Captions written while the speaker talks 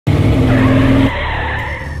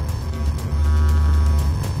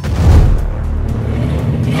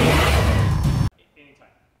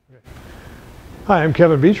Hi, I'm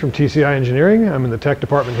Kevin Beach from TCI Engineering. I'm in the tech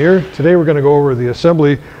department here. Today we're going to go over the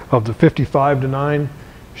assembly of the 55-9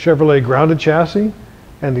 Chevrolet grounded chassis,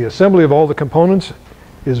 and the assembly of all the components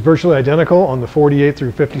is virtually identical on the 48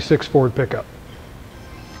 through 56 Ford pickup.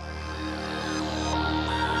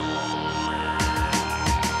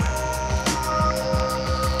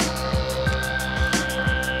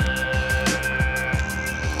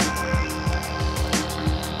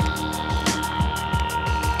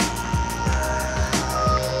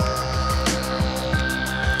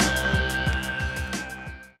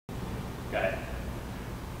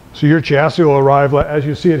 So your chassis will arrive, as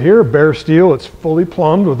you see it here, bare steel. It's fully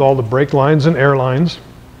plumbed with all the brake lines and air lines.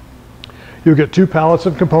 You'll get two pallets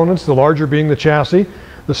of components, the larger being the chassis.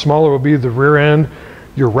 The smaller will be the rear end,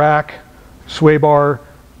 your rack, sway bar,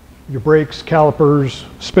 your brakes, calipers,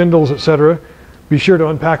 spindles, etc. Be sure to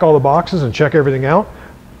unpack all the boxes and check everything out.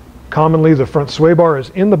 Commonly, the front sway bar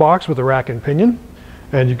is in the box with the rack and pinion.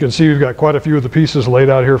 And you can see we've got quite a few of the pieces laid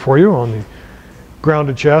out here for you on the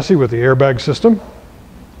grounded chassis with the airbag system.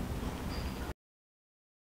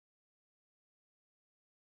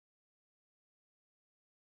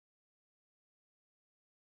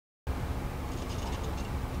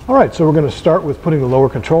 All right, so we're going to start with putting the lower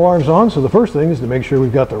control arms on. So the first thing is to make sure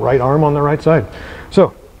we've got the right arm on the right side.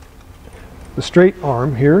 So the straight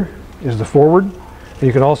arm here is the forward, and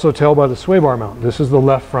you can also tell by the sway bar mount, this is the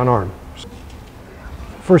left front arm.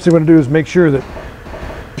 First thing we're going to do is make sure that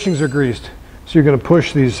bushings are greased. So you're going to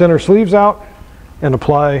push these center sleeves out and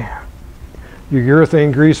apply your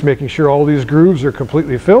urethane grease, making sure all these grooves are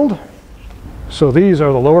completely filled. So these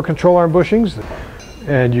are the lower control arm bushings,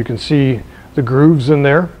 and you can see the grooves in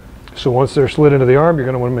there. So once they're slid into the arm, you're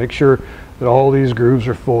going to want to make sure that all these grooves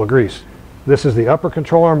are full of grease. This is the upper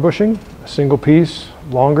control arm bushing, a single piece,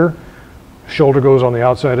 longer. Shoulder goes on the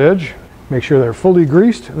outside edge. Make sure they're fully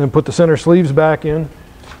greased, and then put the center sleeves back in,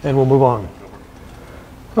 and we'll move on.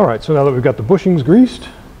 All right, so now that we've got the bushings greased,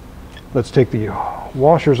 let's take the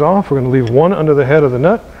washers off. We're going to leave one under the head of the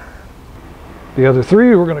nut. The other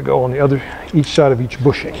three, we're going to go on each side of each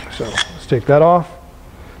bushing. So let's take that off.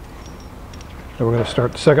 And we're going to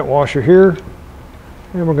start the second washer here,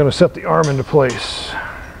 and we're going to set the arm into place.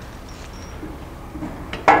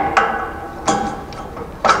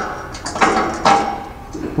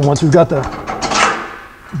 And once we've got the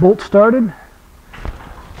bolt started,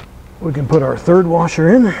 we can put our third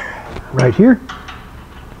washer in right here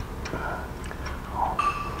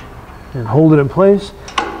and hold it in place.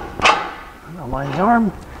 Align the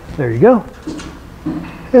arm. There you go.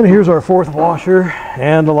 And here's our fourth washer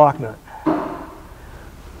and the lock nut.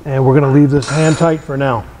 And we're going to leave this hand tight for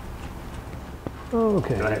now.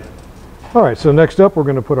 Okay. All right, so next up we're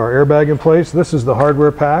going to put our airbag in place. This is the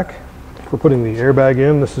hardware pack for putting the airbag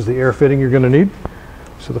in. This is the air fitting you're going to need.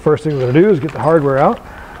 So the first thing we're going to do is get the hardware out.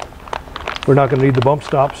 We're not going to need the bump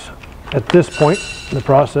stops at this point in the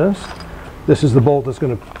process. This is the bolt that's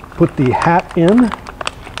going to put the hat in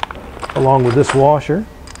along with this washer.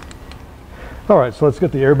 All right, so let's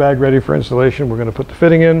get the airbag ready for installation. We're going to put the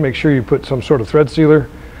fitting in. Make sure you put some sort of thread sealer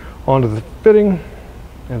onto the fitting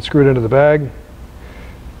and screw it into the bag.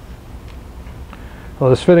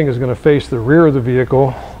 Well, this fitting is going to face the rear of the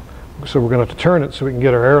vehicle, so we're going to have to turn it so we can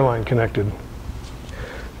get our airline connected.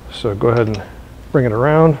 So go ahead and bring it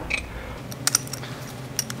around.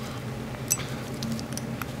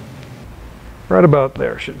 Right about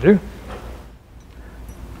there should do.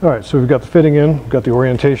 All right, so we've got the fitting in, we've got the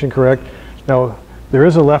orientation correct. Now, there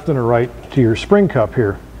is a left and a right to your spring cup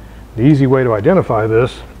here. The easy way to identify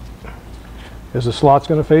this is the slot's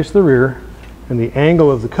going to face the rear, and the angle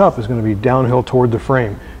of the cup is going to be downhill toward the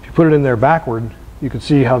frame. If you put it in there backward, you can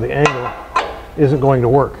see how the angle isn't going to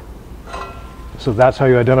work. So that's how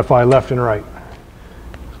you identify left and right.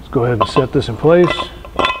 Let's go ahead and set this in place.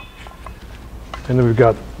 And then we've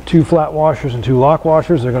got two flat washers and two lock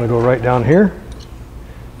washers. They're going to go right down here.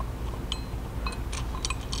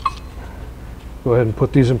 Go ahead and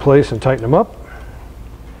put these in place and tighten them up.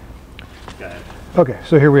 Okay,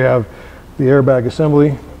 so here we have the airbag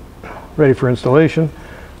assembly ready for installation.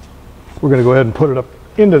 We're going to go ahead and put it up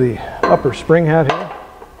into the upper spring hat here.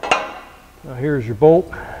 Now here's your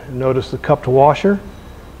bolt. And notice the cupped washer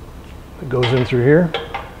that goes in through here.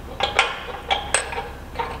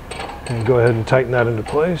 And go ahead and tighten that into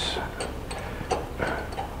place.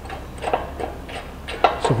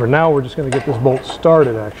 So for now, we're just going to get this bolt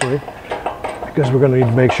started actually, because we're going to need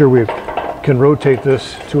to make sure we can rotate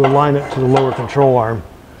this to align it to the lower control arm.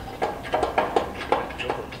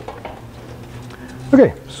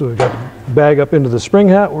 Okay, so we've got the bag up into the spring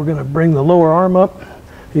hat. We're going to bring the lower arm up.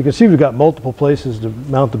 You can see we've got multiple places to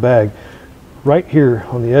mount the bag. right here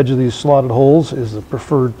on the edge of these slotted holes is the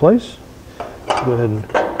preferred place. Go ahead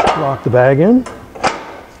and lock the bag in.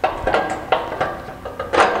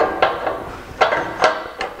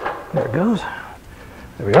 There it goes.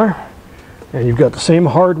 There we are. And you've got the same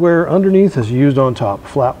hardware underneath as you used on top.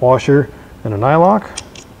 Flat washer and a nylock.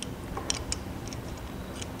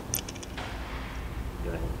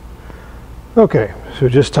 Okay, so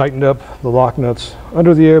just tightened up the lock nuts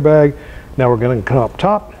under the airbag. Now we're going to come up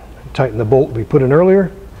top, tighten the bolt we put in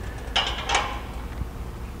earlier.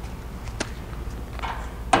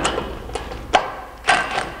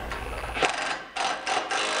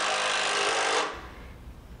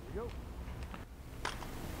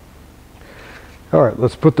 All right,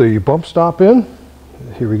 let's put the bump stop in.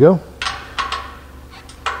 Here we go.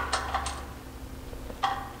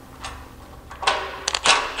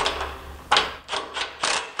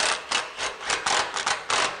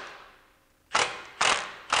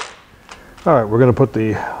 All right, we're going to put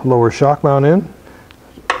the lower shock mount in.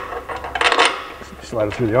 Slide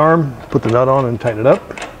it through the arm, put the nut on and tighten it up.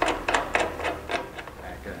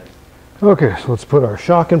 Okay, so let's put our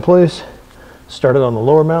shock in place. Start it on the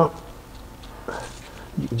lower mount.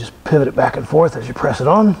 You can just pivot it back and forth as you press it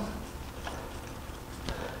on.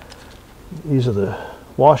 These are the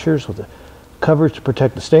washers with the covers to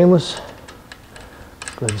protect the stainless.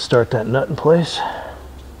 Go ahead and start that nut in place.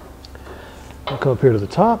 I'll come up here to the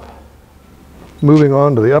top. Moving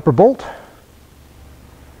on to the upper bolt.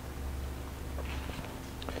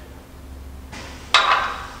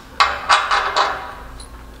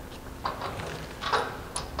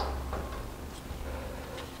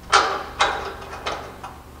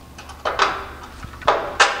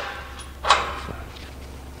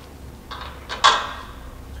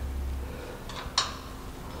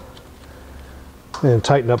 And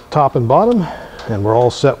tighten up top and bottom, and we're all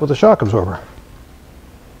set with the shock absorber.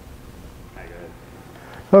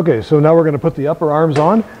 Okay, so now we're going to put the upper arms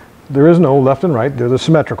on. There is no left and right, they're the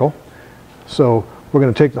symmetrical. So we're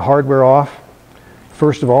going to take the hardware off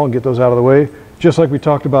first of all and get those out of the way. Just like we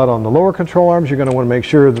talked about on the lower control arms, you're going to want to make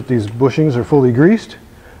sure that these bushings are fully greased,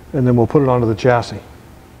 and then we'll put it onto the chassis.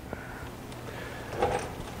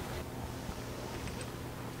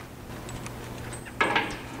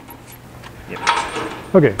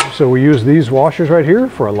 Okay, so we use these washers right here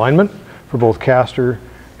for alignment for both caster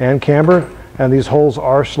and camber, and these holes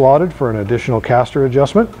are slotted for an additional caster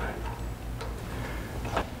adjustment.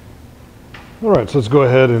 All right, so let's go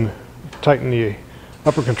ahead and tighten the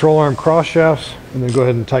upper control arm cross shafts, and then go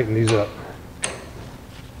ahead and tighten these up.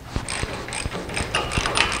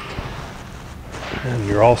 And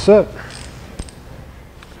you're all set.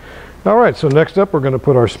 All right, so next up we're going to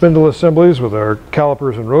put our spindle assemblies with our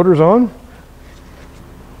calipers and rotors on.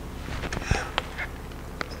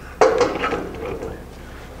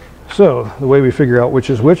 So the way we figure out which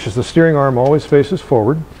is the steering arm always faces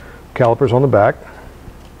forward, calipers on the back.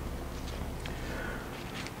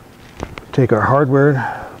 Take our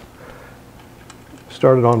hardware,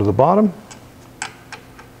 start it onto the bottom,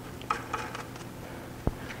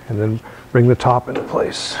 and then bring the top into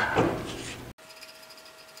place.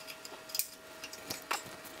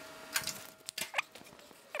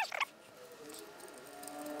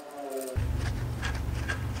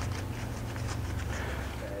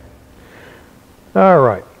 All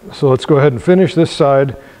right, so let's go ahead and finish this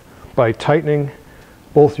side by tightening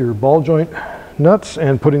both your ball joint nuts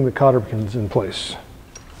and putting the cotter pins in place.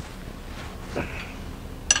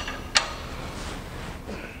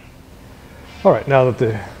 All right, now that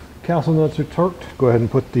the castle nuts are torqued, go ahead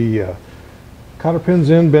and put the cotter pins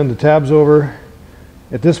in, bend the tabs over.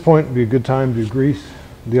 At this point would be a good time to grease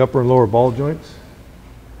the upper and lower ball joints.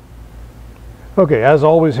 Okay, as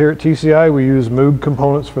always here at TCI, we use Moog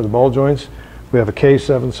components for the ball joints. We have a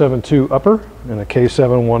K772 upper and a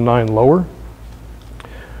K719 lower.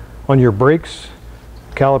 On your brakes,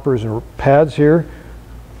 calipers and pads here,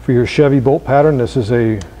 for your Chevy bolt pattern, this is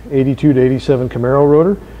a 82 to 87 Camaro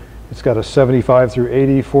rotor. It's got a 75 through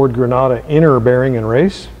 80 Ford Granada inner bearing and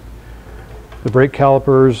race. The brake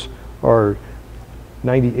calipers are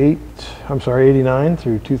 89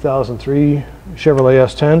 through 2003 Chevrolet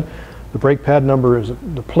S10. The brake pad number is,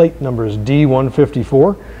 the plate number is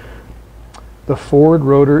D154. The Ford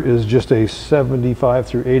rotor is just a 75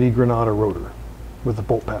 through 80 Granada rotor with the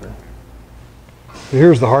bolt pattern. So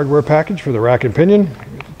here's the hardware package for the rack and pinion.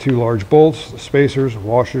 2 large bolts, the spacers,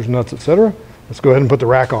 washers, nuts, etc. Let's go ahead and put the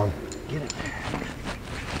rack on.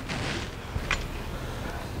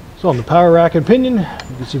 So on the power rack and pinion,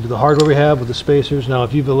 you can see the hardware we have with the spacers. Now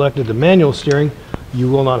if you've elected the manual steering, you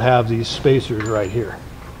will not have these spacers right here.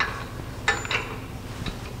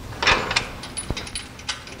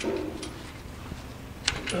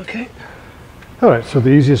 Okay. All right, so the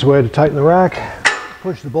easiest way to tighten the rack,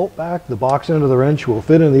 push the bolt back, the box end of the wrench will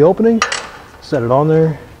fit in the opening, set it on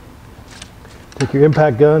there, take your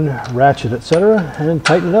impact gun, ratchet, etc., and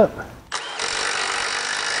tighten it up.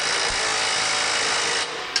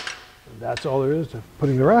 And that's all there is to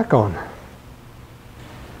putting the rack on.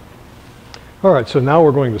 All right, so now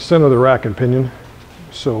we're going to center the rack and pinion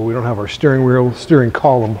so we don't have our steering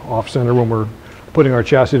column off center when we're putting our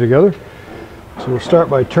chassis together. So we'll start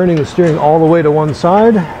by turning the steering all the way to one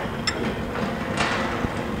side.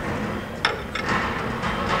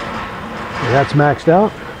 That's maxed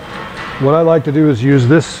out. What I like to do is use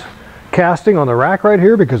this casting on the rack right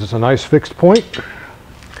here because it's a nice fixed point.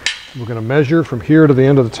 We're going to measure from here to the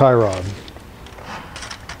end of the tie rod.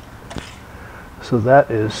 So that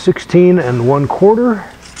is 16 1/4.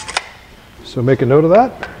 So make a note of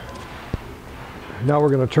that. Now we're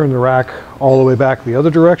going to turn the rack all the way back the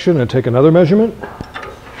other direction and take another measurement.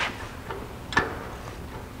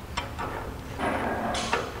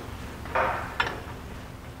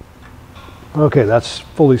 Okay, that's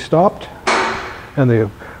fully stopped, and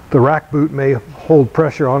the rack boot may hold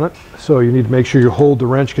pressure on it, so you need to make sure you hold the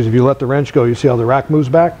wrench, because if you let the wrench go, you see how the rack moves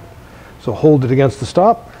back. So hold it against the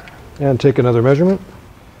stop and take another measurement,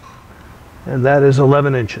 and that is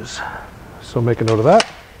 11 inches. So make a note of that.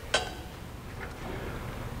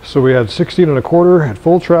 So we had 16 1/4 at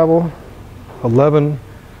full travel, 11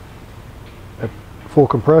 at full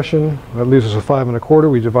compression. That leaves us a 5 1/4.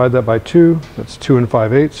 We divide that by 2. That's 2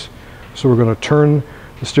 5/8. So we're going to turn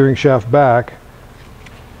the steering shaft back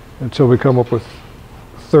until we come up with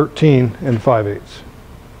 13 5/8.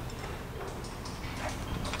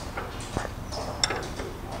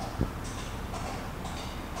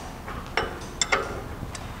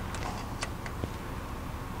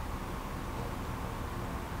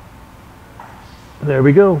 There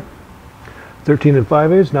we go. 13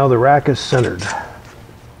 5/8. Now the rack is centered.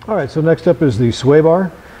 All right, so next up is the sway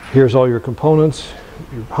bar. Here's all your components,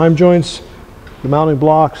 your heim joints, the mounting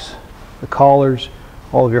blocks, the collars,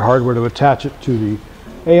 all of your hardware to attach it to the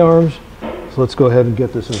A-arms. So let's go ahead and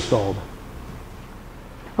get this installed.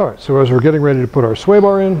 All right, so as we're getting ready to put our sway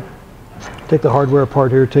bar in, take the hardware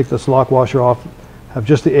apart here, take this lock washer off, have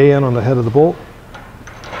just the AN on the head of the bolt,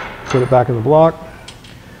 put it back in the block.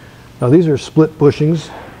 Now these are split bushings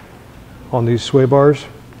on these sway bars.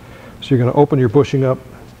 So you're going to open your bushing up,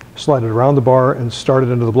 slide it around the bar, and start it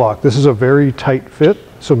into the block. This is a very tight fit,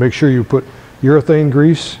 so make sure you put urethane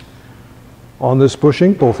grease on this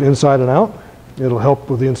bushing, both inside and out. It'll help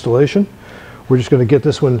with the installation. We're just going to get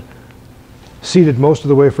this one seated most of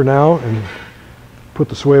the way for now and put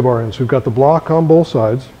the sway bar in. So we've got the block on both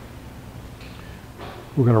sides.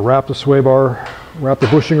 We're going to wrap the sway bar, wrap the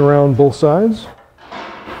bushing around both sides.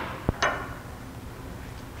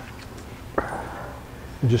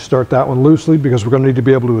 And just start that one loosely because we're going to need to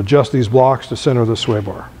be able to adjust these blocks to center the sway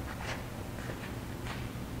bar.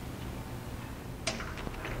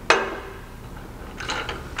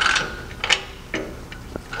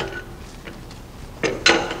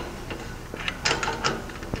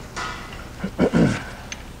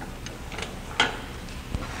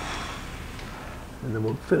 And then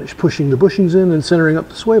we'll finish pushing the bushings in and centering up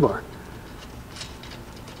the sway bar.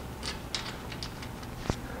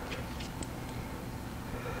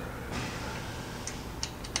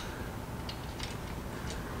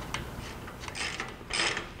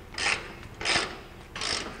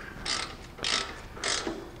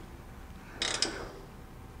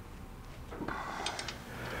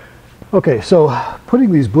 Okay, so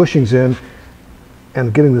putting these bushings in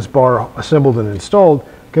and getting this bar assembled and installed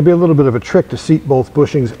can be a little bit of a trick to seat both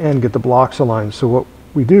bushings and get the blocks aligned. So what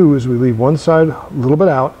we do is we leave one side a little bit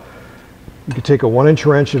out. You can take a 1-inch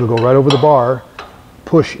wrench, it'll go right over the bar,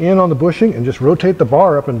 push in on the bushing and just rotate the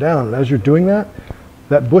bar up and down. And as you're doing that,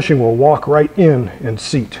 that bushing will walk right in and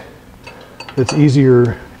seat. It's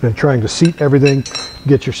easier than trying to seat everything,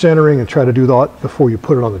 get your centering, and try to do that before you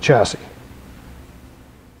put it on the chassis.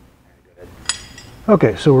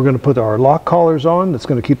 Okay, so we're going to put our lock collars on. That's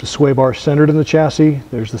going to keep the sway bar centered in the chassis.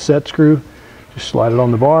 There's the set screw. Just slide it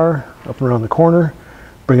on the bar, up and around the corner,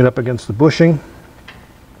 bring it up against the bushing.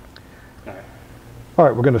 All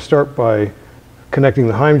right, we're going to start by connecting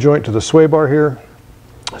the heim joint to the sway bar here.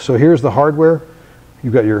 So here's the hardware.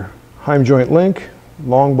 You've got your heim joint link,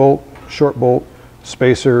 long bolt, short bolt,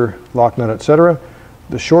 spacer, lock nut, etc.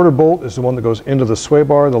 The shorter bolt is the one that goes into the sway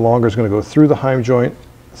bar. The longer is going to go through the heim joint,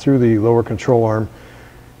 through the lower control arm,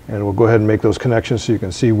 and we'll go ahead and make those connections so you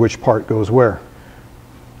can see which part goes where.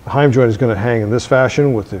 The heim joint is going to hang in this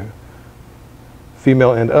fashion with the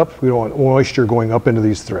female end up. We don't want moisture going up into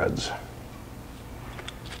these threads.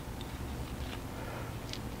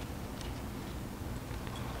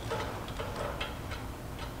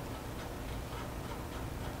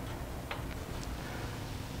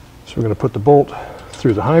 So we're going to put the bolt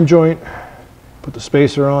through the heim joint, put the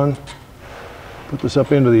spacer on, put this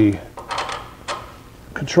up into the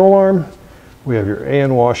control arm. We have your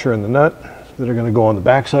AN washer and the nut that are going to go on the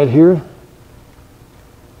back side here.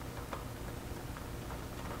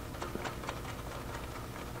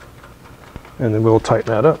 And then we'll tighten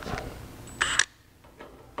that up.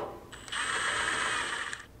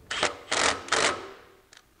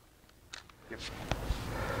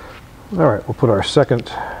 All right, we'll put our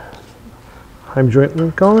second heim joint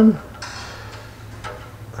link on.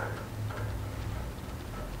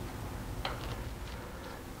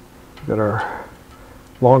 Got our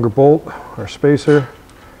longer bolt, our spacer. I'm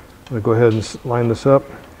going to go ahead and line this up.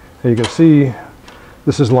 And you can see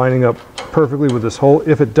this is lining up perfectly with this hole.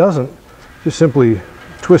 If it doesn't, just simply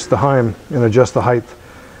twist the heim and adjust the height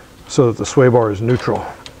so that the sway bar is neutral.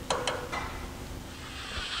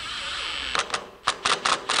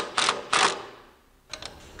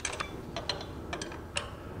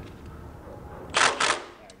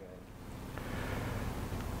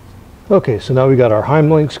 Okay, so now we got our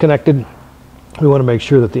heim links connected. We want to make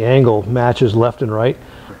sure that the angle matches left and right.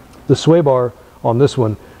 The sway bar on this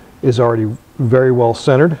one is already very well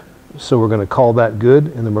centered, so we're going to call that good,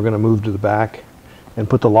 and then we're going to move to the back and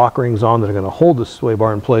put the lock rings on that are going to hold the sway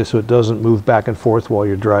bar in place so it doesn't move back and forth while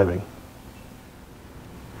you're driving.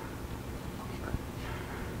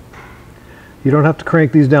 You don't have to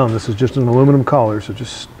crank these down. This is just an aluminum collar, so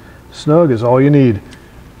just snug is all you need.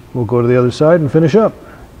 We'll go to the other side and finish up.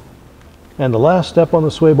 And the last step on the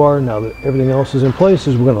sway bar, now that everything else is in place,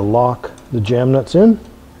 is we're going to lock the jam nuts in.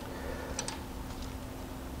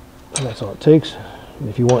 And that's all it takes. And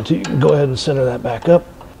if you want to, you can go ahead and center that back up.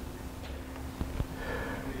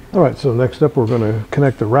 All right, so next up we're going to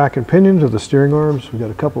connect the rack and pinions of the steering arms. We've got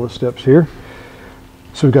a couple of steps here.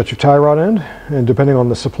 So we've got your tie rod end, and depending on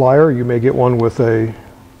the supplier, you may get one with a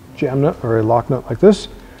jam nut or a lock nut like this,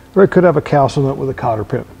 or it could have a castle nut with a cotter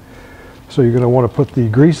pin. So you're going to want to put the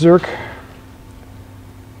grease zerk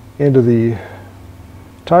into the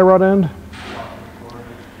tie rod end,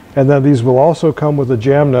 and then these will also come with a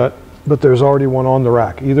jam nut, but there's already one on the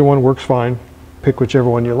rack. Either one works fine. Pick whichever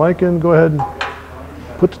one you like and go ahead and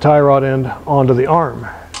put the tie rod end onto the arm.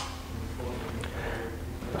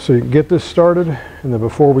 So you can get this started, and then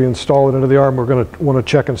before we install it into the arm, we're going to want to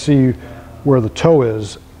check and see where the toe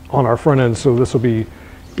is on our front end, so this will be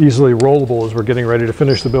easily rollable as we're getting ready to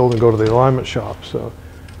finish the build and go to the alignment shop. So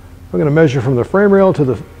I'm going to measure from the frame rail to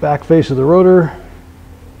the back face of the rotor,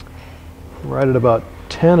 right at about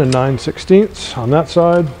 10 and 9/16 on that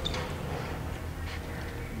side,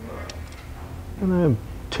 and then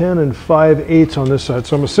 10 and 5/8 on this side.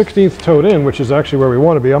 So I'm a 1/16 toed in, which is actually where we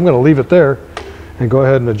want to be. I'm going to leave it there and go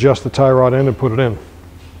ahead and adjust the tie rod end and put it in.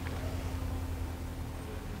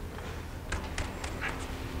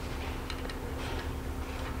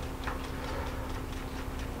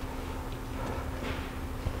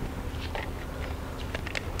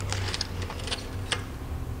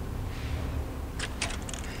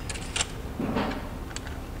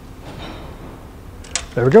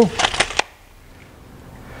 There we go.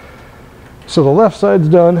 So the left side's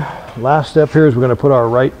done. Last step here is we're going to put our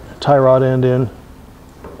right tie rod end in.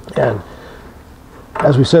 And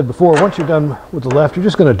as we said before, once you're done with the left, you're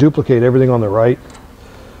just going to duplicate everything on the right.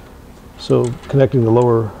 So connecting the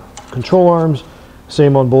lower control arms,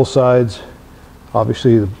 same on both sides.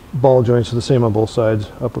 Obviously the ball joints are the same on both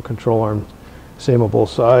sides. Upper control arm, same on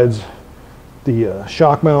both sides. The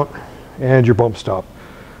shock mount and your bump stop.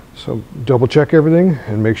 So double check everything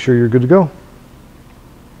and make sure you're good to go.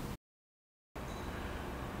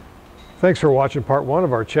 Thanks for watching part 1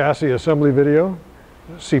 of our chassis assembly video.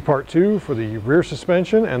 See part 2 for the rear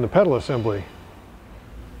suspension and the pedal assembly.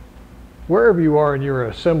 Wherever you are in your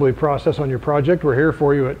assembly process on your project, we're here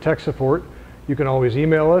for you at Tech Support. You can always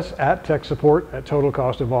email us at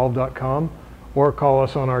techsupport@totalcostevolved.com or call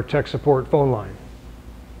us on our Tech Support phone line.